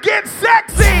time to get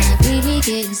sexy. Baby,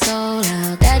 getting so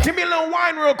loud. That give me a little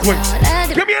wine real quick.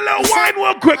 Give me a little wine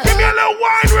real quick. Give me a little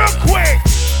wine real quick.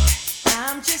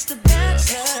 I'm just a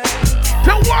dancer.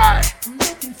 To what? I'm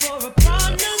looking for a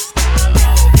partner.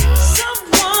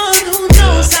 Someone who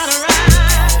knows how to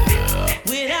ride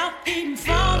without even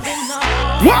falling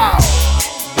off. Wow.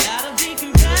 Gotta be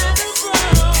compatible.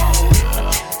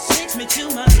 Takes me to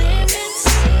my limits.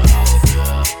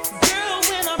 Girl,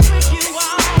 when I break you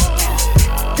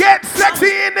off. Get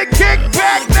sexy in the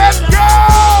kickback. Let's go.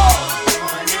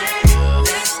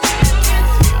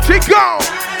 She gone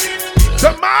to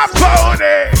my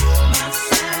pony.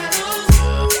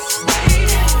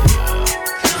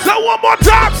 So one more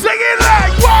time, sing it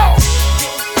like, whoa.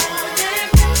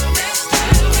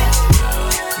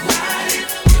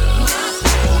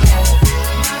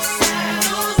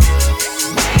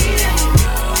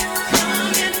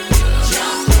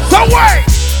 So wait.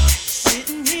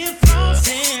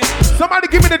 Somebody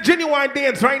give me the genuine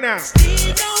dance right now.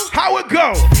 How it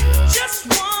go? Just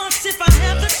once if I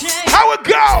have the chance. How it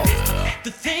go?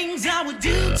 the things I would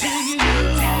do to you.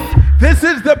 This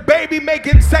is the baby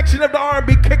making section of the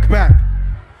R&B Kickback.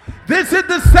 This is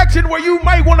the section where you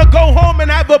might want to go home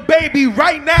and have a baby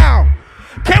right now.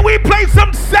 Can we play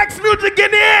some sex music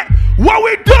in here? What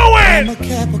we doing? I'm a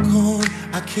Capricorn,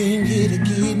 I came here to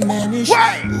get managed.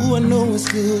 Wait. Ooh, I know it's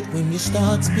good when you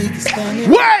start speaking Spanish.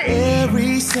 Wait.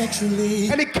 Very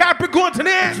sexually. Any Capricorns in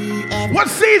here? What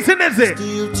season is it?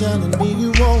 Still telling me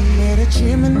you won't let a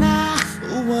Gemini.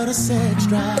 Ooh, what a sex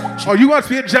drive. Oh, you must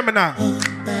be a Gemini.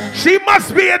 She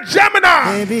must be a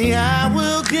Gemini. Baby, I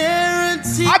will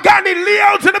guarantee. I got any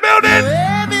Leos in the building?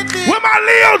 Where my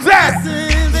Leos at?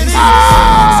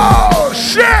 Oh,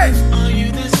 shit.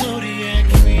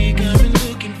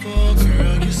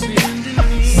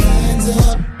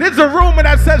 There's a rumor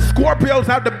that says Scorpios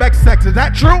have the best sex. Is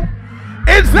that true?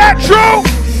 Is that true?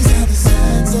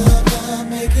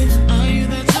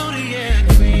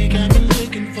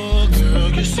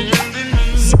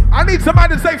 I need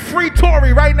somebody to say free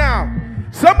Tory right now.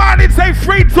 Somebody say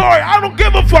free Tory. I don't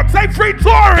give a fuck. Say free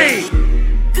Tory.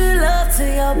 Good love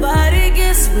till your body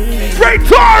gets sweet. Free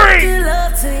Tory. Good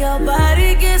love till your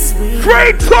body gets sweet.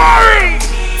 Free Tory.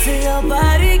 Till your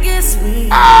body gets sweet.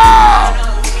 Oh!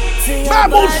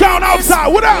 Mambo sound outside.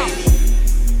 What up?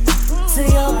 Till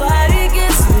your body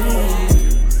gets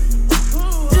sweet.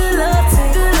 Good love till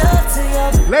your.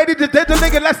 Ladies, if there's a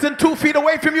nigga less than 2 feet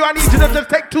away from you, I need you to just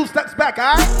take 2 steps back,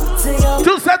 alright?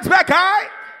 2 steps back, alright?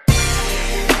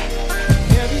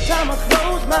 Every time I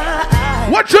close my eyes.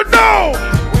 What you know?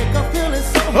 Wake up feeling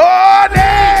so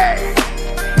day.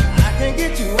 I can't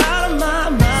get you out of my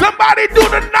mind. Somebody do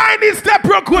the 90s step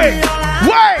real quick.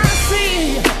 Wait.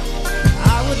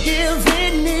 I would give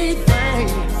anything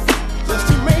just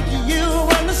to make you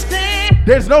understand.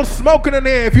 There's no smoking in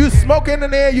there. If you smoking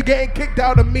in there, you're getting kicked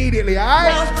out immediately,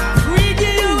 alright?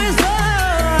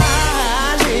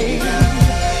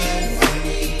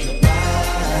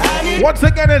 Once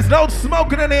again, there's no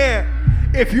smoking in here.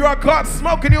 If you are caught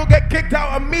smoking, you'll get kicked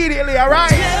out immediately,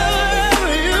 alright?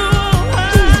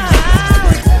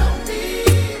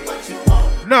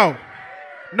 No.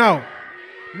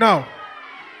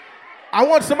 I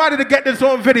want somebody to get this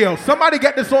on video. Somebody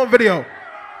get this on video.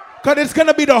 Because it's going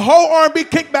to be the whole R&B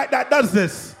Kickback that does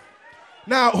this.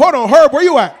 Now, hold on. Herb, where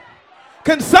you at?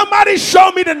 Can somebody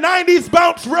show me the 90s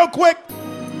bounce real quick?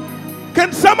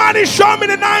 Can somebody show me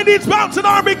the 90s bounce in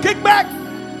R&B Kickback?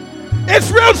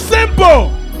 It's real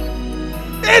simple.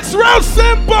 It's real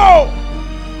simple.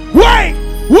 Wait.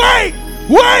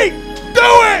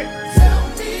 Do it.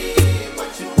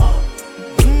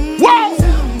 Whoa.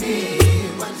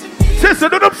 Sister,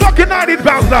 do the fucking 90s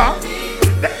bounce now.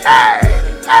 Hey.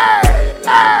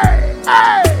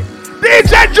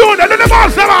 DJ Junior, do the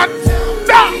bounce, man.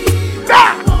 Da.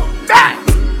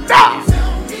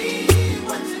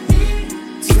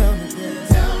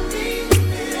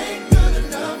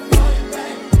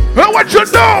 What you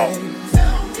do?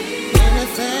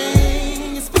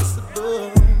 Anything is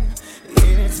possible.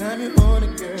 Anytime you want a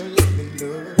girl, let me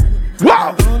know.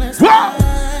 Wow.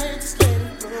 Just let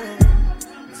it go.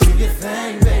 Do your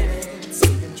thing, baby.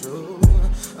 Take control.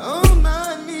 On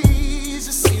my knees,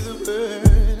 just say the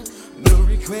word. No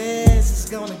request is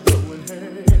gonna go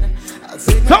unheard. I'll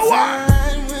take my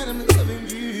time when I'm loving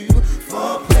you.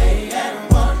 For play at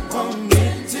 1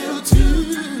 minute till 2.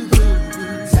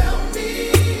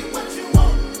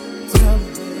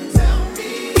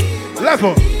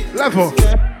 Level.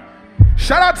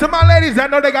 Shout out to my ladies that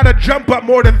know they gotta jump up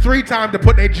more than 3 times to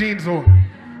put their jeans on.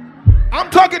 I'm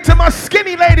talking to my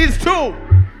skinny ladies too.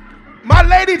 My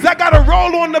ladies that gotta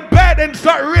roll on the bed and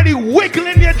start really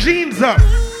wiggling your jeans up.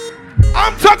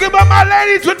 I'm talking about my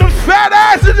ladies with the fat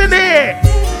asses in here.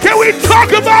 Can we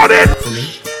talk about it?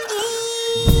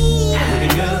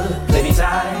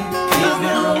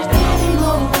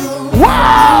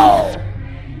 Wow!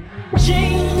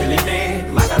 Really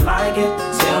big, like I like it.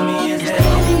 Tell me, is there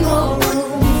any more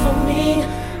room for me?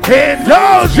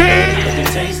 Indulging.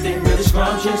 Taste it really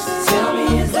scrumptious. Tell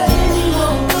me, is there any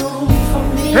more room for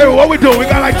me? Hey, what we doing? We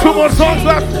got like 2 more songs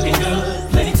left. Looking good,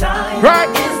 plenty time. Right?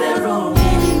 Is there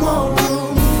any more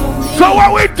room for me? So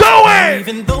what we doing?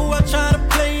 Even though I try to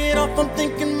play it off, I'm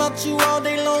thinking about you all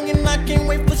day long, and I can't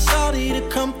wait for Shawty to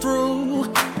come through.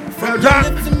 From your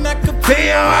lips and back up to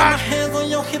your my hands on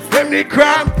your hips. Let me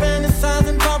cry. I'm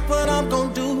fantasizing about what I'm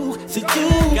gonna do. So you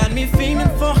got me feeling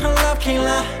for her love, can't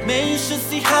lie. Man, you should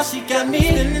see how she got me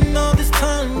spending all this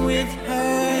time with her.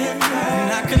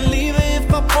 And I could leave her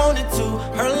if I wanted to.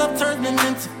 Her love turns me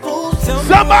into fool.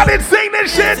 Somebody sing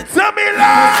this shit. Tell me live.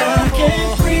 I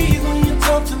can't breathe when you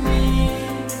talk to me.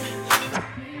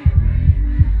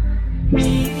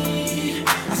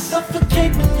 I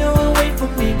suffocate when you away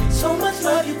from me. So much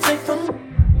love you take from me.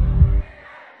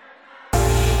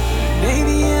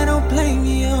 Baby, I don't blame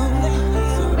you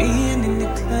for being in the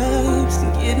clubs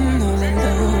and getting all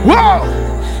alone. Whoa!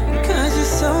 Cause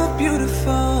you're so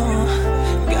beautiful.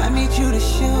 God made you to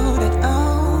show that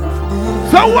off.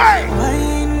 So wait! I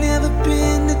ain't never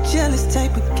been the jealous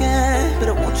type of guy, but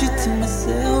I want you to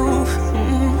myself.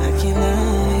 I can't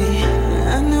lie.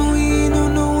 I know we ain't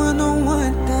on no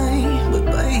one-on-one thing, but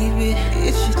baby,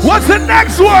 it's your What's the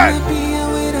next one? I be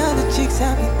out with other chicks,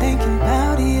 I be thinking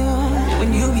about you. When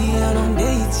you be out on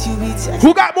dates, you be texting.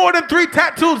 Who got more than 3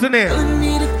 tattoos in there?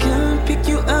 Me to come pick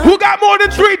you up. Who got more than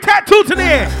 3 tattoos in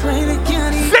there?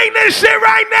 Sing this shit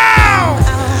right now!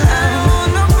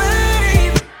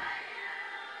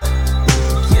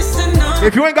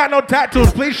 If you ain't got no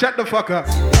tattoos, please shut the fuck up.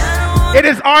 It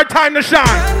is our time to shine.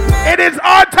 It is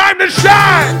our time to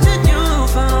shine.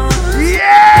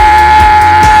 Yeah!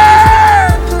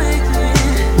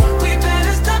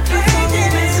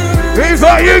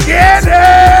 Before you get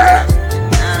there.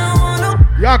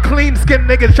 Y'all clean skinned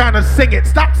niggas trying to sing it.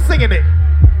 Stop singing it.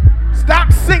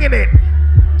 Stop singing it.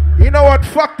 You know what?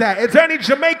 Fuck that. Is there any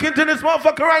Jamaicans in this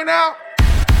motherfucker right now?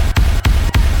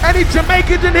 Any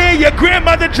Jamaicans in here? Your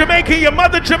grandmother Jamaican, your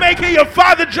mother Jamaican, your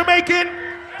father Jamaican,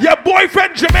 your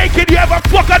boyfriend Jamaican, you ever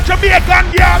fuck a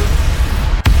Jamaican girl?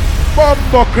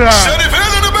 Bumbleclad.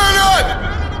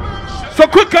 So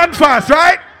quick and fast,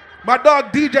 right? My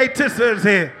dog DJ Tissa is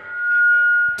here.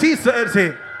 Tissa is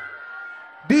here.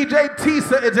 DJ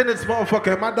Tissa is in this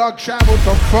motherfucker. My dog traveled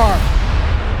from far.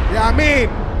 Yeah, I mean.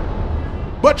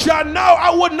 But y'all know I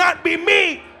would not be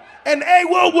me, and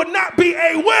Awill would not be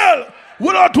Awill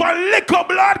without one liquor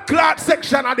blood clot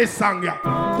section of this song, yeah.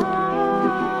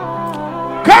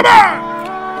 Come on!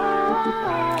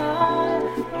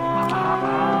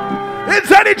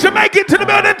 Is any Jamaican to the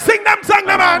building? Sing them song,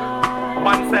 man.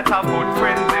 One set of good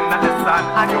friends in the sun,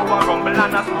 and you were rumble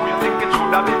and a school, you think it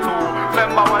should have been two.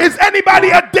 Remember one. Is anybody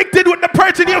addicted with the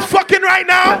person you're fucking right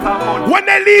now? When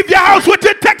they leave your house, what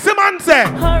you text them and say?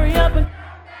 Hurry up and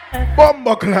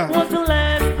Bumbleclad. what's the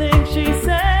last thing she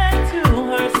said to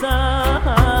her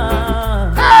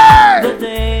son? Hey! The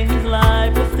day his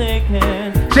life was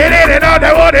taken. She didn't know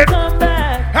they wanted. Come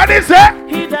back. How did say?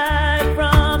 He died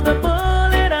from the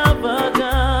bullet of a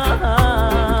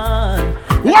gun.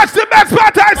 What's the best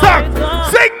part I song?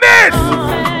 Sing this!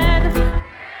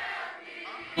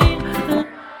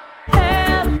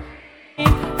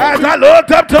 As I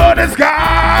looked up to the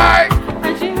sky,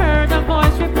 And she heard a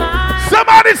voice reply.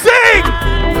 somebody sing!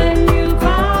 And you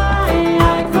cry,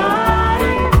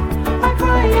 I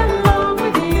cry along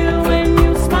with you. When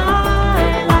you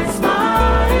smile, I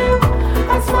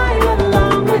smile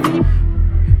along with you.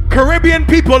 Caribbean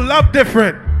people love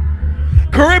different.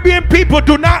 Caribbean people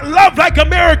do not love like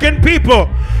American people.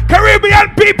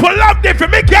 Caribbean people love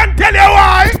different. Me can't tell you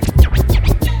why.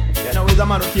 You know, he's a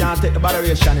man who can't take the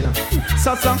botheration, you know.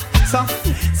 So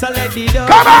let me know.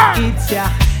 Come on! It's ya.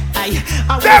 I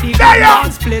Them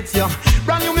there! Splits you.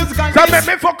 Brand new music on So make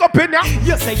me fuck up in ya.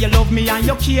 You say you love me and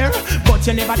you care, but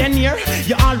you never then near.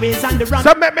 You always on the run.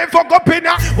 So make me fuck up in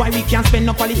ya. Why we can't spend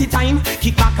no quality time?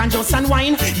 Kick back and just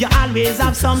unwind. You always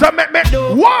have some. So make me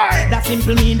do. Why? That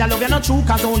simple mean that love you not true,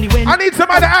 cause only when. I need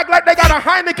somebody to act like they got a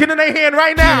Heineken in their hand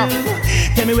right now.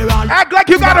 Tell me where all. Act like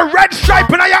you got a red stripe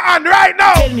in your hand right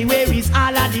now. Tell me where is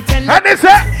all of the 10. And this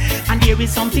it. And there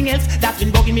is something else that's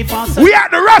been bugging me for so. We at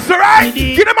the Russell, right?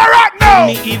 Give them a rock now. Tell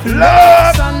me if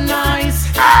Love. so nice.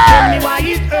 Hey. Tell me why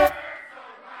it hurt.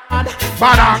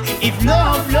 Bada. If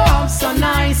love so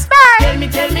nice. Tell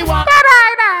me what.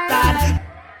 Bad.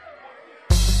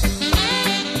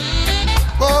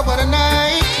 Oh, what a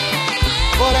night.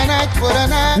 What a night, what a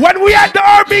night. When we at the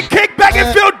Rnb Kickback,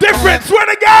 it feel different. Swear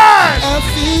to God. I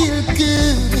feel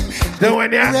good.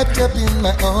 Doing ya. Wrapped up in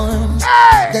my arms.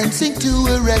 Hey. Dancing to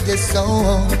a reggae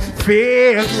song.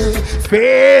 Feel good.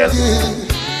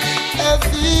 I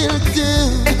feel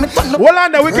good. Hold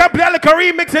on there, we can play like a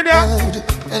remix in here.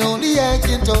 And only I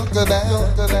can talk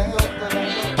about.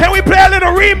 Can we play a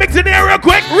little remix in here real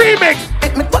quick? Remix.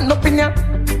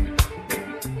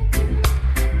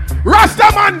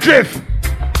 Rastaman drift.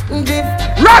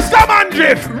 Rastaman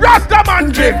drift.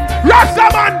 Rastaman drift.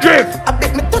 Rastaman drift. I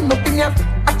bet me turn up in ya.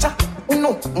 Acha,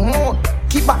 no, more.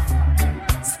 Keep up.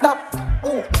 Stop.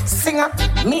 Oh, singer.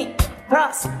 Me.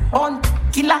 Brass. On.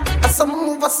 Killer. Some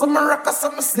move. Some rock.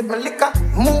 Some slip. Liquor.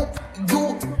 Move.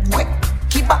 You. Quick.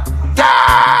 Keep up.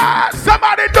 Yeah.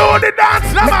 Somebody do the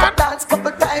dance, no man. Dance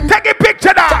couple times. Take a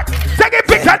picture, dog. Take a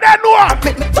picture, then what? I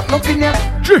bet me turn up in ya.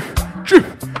 Drift.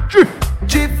 Drift. Drift.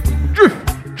 Drift.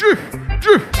 Drift. Drift.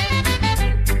 Drift.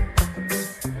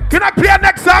 Can I play a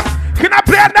next song? Can I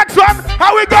play a next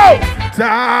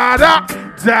da da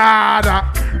da da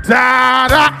da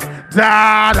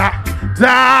da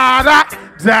da da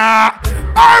da.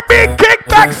 Rnb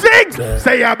Kickback sing.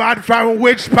 Say you're bad from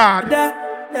which part? Bomb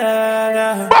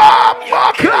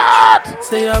clot.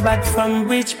 Say you're bad from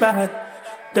which part?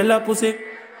 Tell her pussy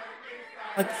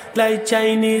like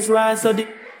Chinese rice or the.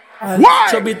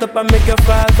 Chop it up and make you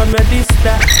fall from your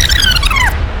distance.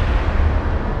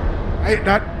 Ain't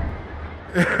that?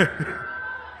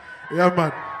 Yeah,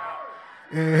 man.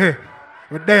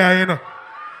 But there, you know.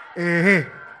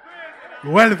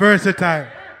 Well versatile.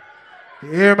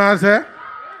 You hear, man, say?